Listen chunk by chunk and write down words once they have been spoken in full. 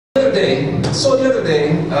The other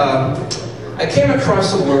day, I came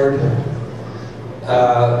across a word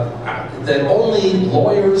that only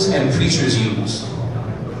lawyers and preachers use.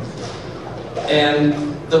 And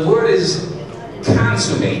the word is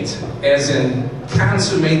consummate, as in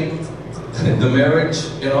consummate the marriage,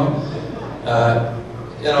 you know.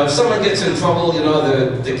 If someone gets in trouble,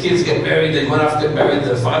 the kids get married, they went off to get married,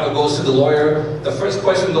 the father goes to the lawyer, the first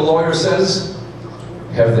question the lawyer says,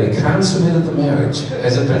 have they consummated the marriage?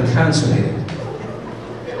 Has it been consummated?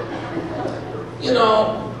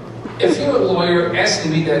 If you're a lawyer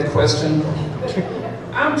asking me that question,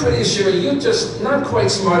 I'm pretty sure you're just not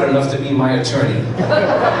quite smart enough to be my attorney.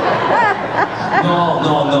 No.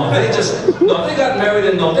 They got married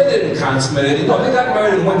and no, they didn't consummate it. No, they got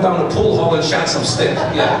married and went down the pool hall and shot some stick.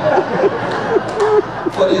 Yeah.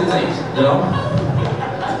 What do you think,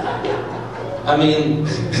 I mean,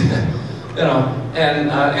 and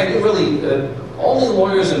it really, only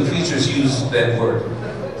lawyers and preachers use that word.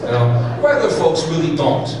 Regular folks really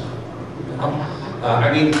don't.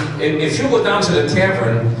 I mean, if you go down to the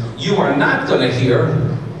tavern, you are not going to hear,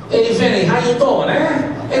 "Hey, Vinny, how you doing,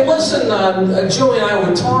 eh? Hey, listen, Joey and I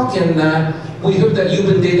were talking, we heard that you've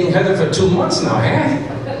been dating Heather for 2 months now,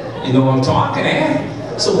 eh? You know what I'm talking,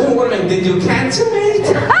 eh? So we were wondering, did you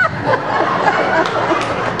consummate?"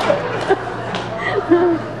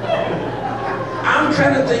 I'm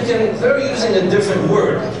kind of thinking they're using a different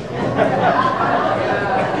word.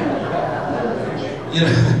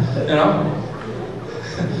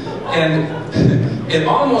 And it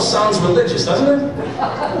almost sounds religious, doesn't it?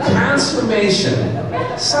 Consummation.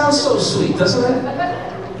 Sounds so sweet, doesn't it?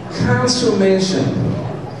 Consummation.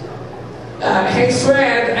 Hey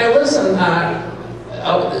Fred, listen,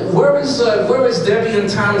 where is Debbie and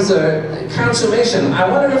Tom's consummation? I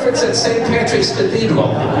wonder if it's at St. Patrick's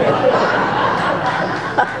Cathedral.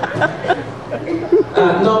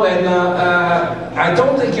 No, and I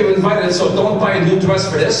don't think you're invited, so don't buy a new dress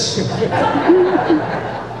for this.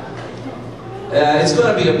 It's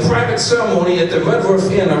going to be a private ceremony at the Red Roof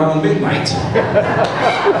Inn around midnight.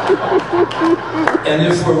 And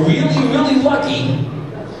if we're really, really lucky,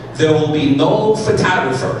 there will be no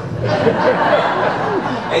photographer.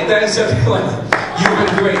 Hey, thanks everyone. You've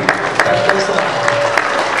been great. Thanks a lot.